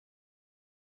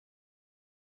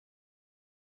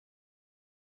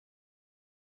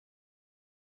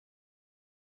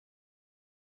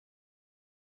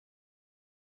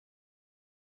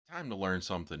Time to learn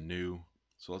something new.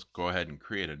 So let's go ahead and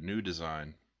create a new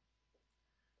design.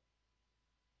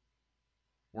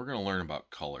 We're going to learn about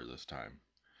color this time.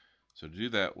 So to do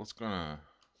that, let's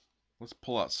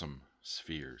pull out some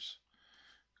spheres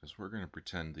because we're going to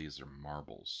pretend these are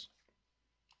marbles.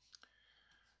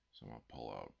 So I'll pull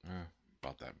out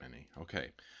about that many.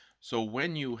 Okay. So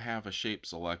when you have a shape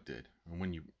selected, and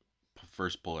when you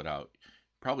first pull it out,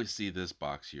 you probably see this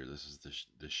box here. This is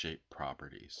the shape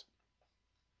properties.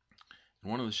 And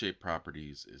one of the shape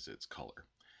properties is its color.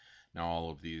 Now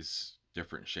all of these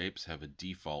different shapes have a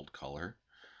default color,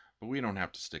 but we don't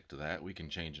have to stick to that. We can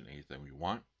change it anything we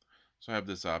want. So I have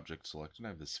this object selected, I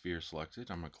have the sphere selected.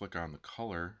 I'm going to click on the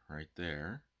color right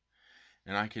there,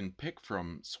 and I can pick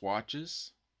from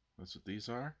swatches. That's what these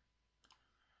are.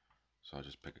 So I'll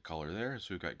just pick a color there. So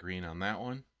we've got green on that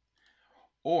one.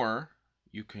 Or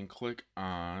you can click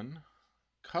on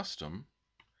custom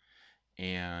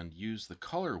and use the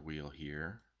color wheel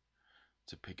here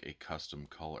to pick a custom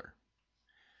color.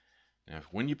 Now,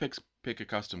 when you pick a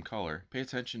custom color, pay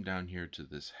attention down here to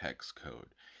this hex code.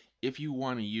 If you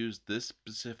want to use this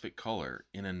specific color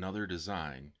in another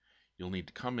design, you'll need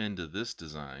to come into this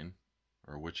design,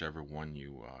 or whichever one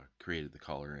you created the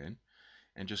color in,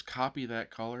 and just copy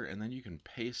that color, and then you can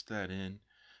paste that in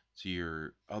to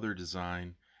your other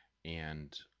design,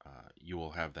 and you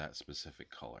will have that specific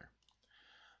color.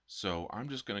 So I'm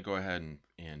just going to go ahead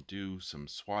and do some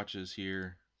swatches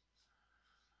here.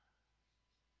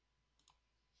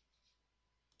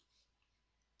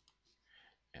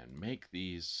 And make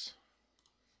these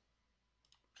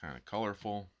kind of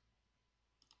colorful.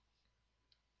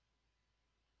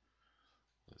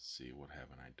 Let's see, what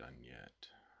haven't I done yet?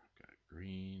 I've got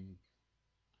green.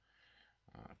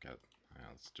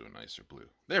 Let's do a nicer blue.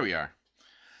 There we are.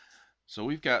 So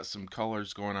we've got some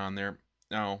colors going on there.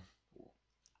 Now,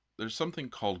 there's something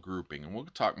called grouping, and we'll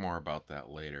talk more about that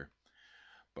later.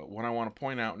 But what I want to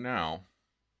point out now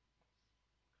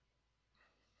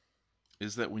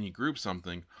is that when you group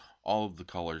something, all of the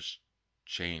colors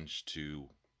change to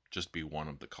just be one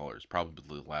of the colors,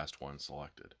 probably the last one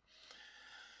selected.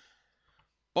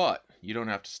 But you don't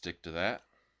have to stick to that.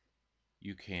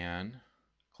 You can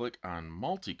click on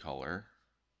multicolor,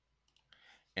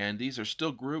 and these are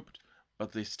still grouped,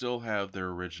 but they still have their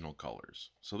original colors.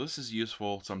 So this is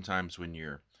useful sometimes when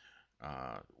you're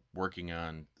working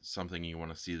on something, you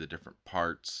want to see the different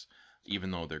parts.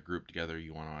 Even though they're grouped together,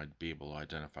 you want to be able to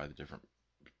identify the different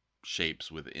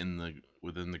shapes within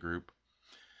the group.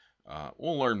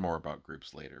 We'll learn more about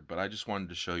groups later, but I just wanted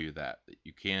to show you that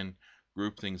you can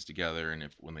group things together, and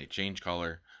when they change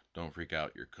color, don't freak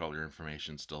out, your color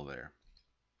information's still there.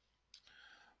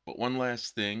 But one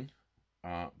last thing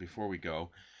before we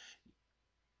go,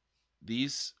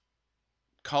 these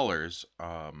colors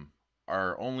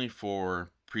are only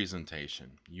for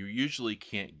presentation. You usually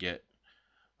can't get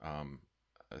a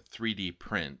 3D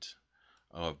print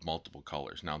of multiple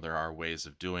colors. Now there are ways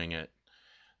of doing it,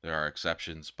 there are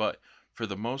exceptions, but for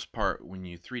the most part, when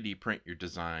you 3D print your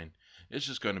design, it's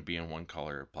just going to be in one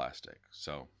color of plastic.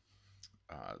 So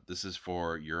this is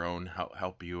for your own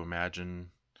help you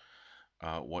imagine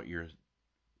what your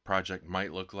project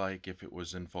might look like if it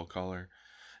was in full color,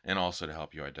 and also to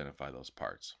help you identify those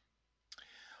parts.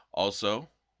 Also,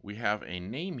 we have a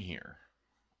name here.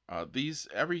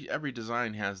 Every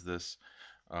design has this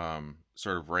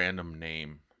sort of random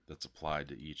name that's applied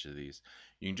to each of these.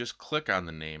 You can just click on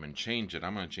the name and change it.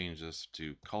 I'm going to change this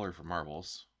to Color for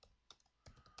Marbles.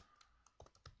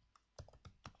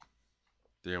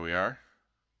 There we are.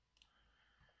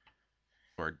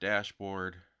 Our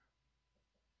dashboard.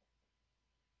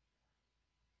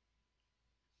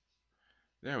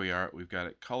 There we are. We've got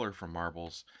it, Color for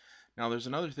Marbles. Now there's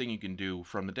another thing you can do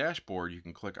from the dashboard. You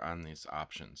can click on this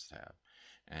Options tab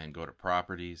and go to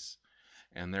Properties.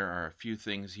 And there are a few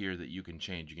things here that you can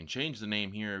change. You can change the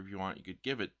name here if you want. You could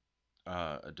give it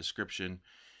a description.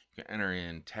 You can enter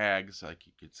in tags, like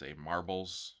you could say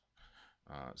marbles,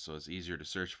 so it's easier to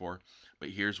search for. But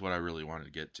here's what I really wanted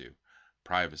to get to,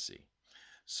 privacy.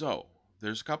 So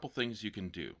there's a couple things you can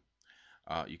do.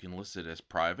 You can list it as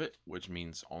private, which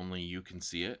means only you can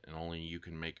see it and only you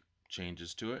can make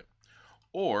changes to it.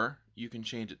 Or you can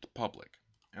change it to public.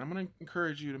 And I'm going to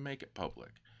encourage you to make it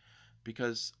public,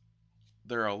 because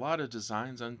there are a lot of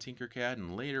designs on Tinkercad,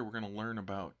 and later we're going to learn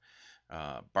about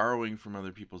borrowing from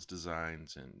other people's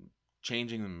designs and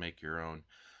changing them to make your own.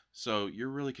 So you're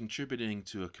really contributing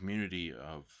to a community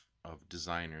of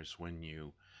designers when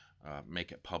you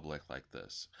make it public like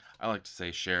this. I like to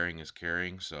say sharing is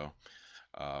caring, so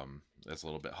that's a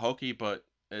little bit hokey, but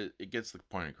it gets the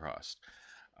point across.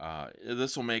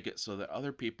 This will make it so that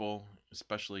other people,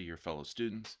 especially your fellow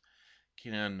students,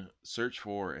 can search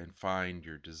for and find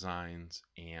your designs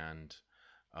and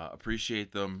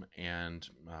appreciate them, and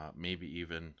maybe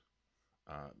even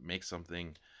make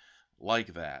something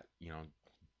like that.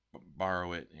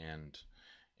 Borrow it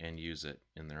and use it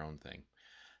in their own thing.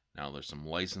 Now there's some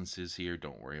licenses here.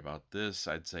 Don't worry about this.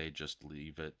 I'd say just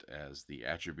leave it as the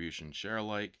attribution share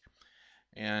alike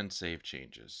and save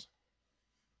changes.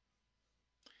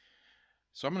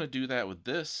 So I'm going to do that with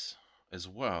this as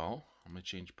well. I'm going to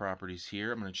change properties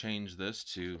here. I'm going to change this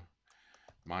to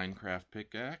Minecraft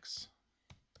pickaxe.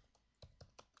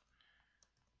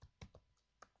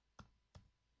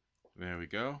 There we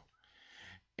go.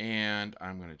 And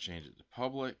I'm going to change it to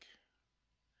public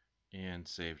and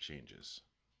save changes.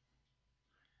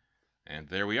 And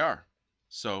there we are.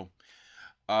 So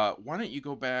why don't you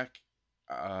go back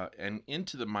and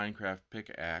into the Minecraft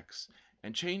pickaxe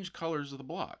and change colors of the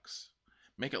blocks.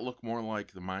 Make it look more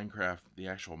like the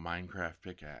actual Minecraft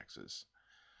pickaxes.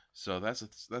 So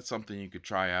that's something you could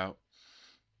try out.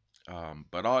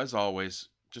 But as always,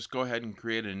 just go ahead and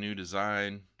create a new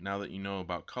design now that you know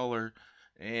about color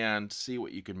and see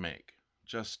what you can make.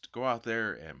 Just go out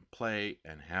there and play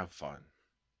and have fun.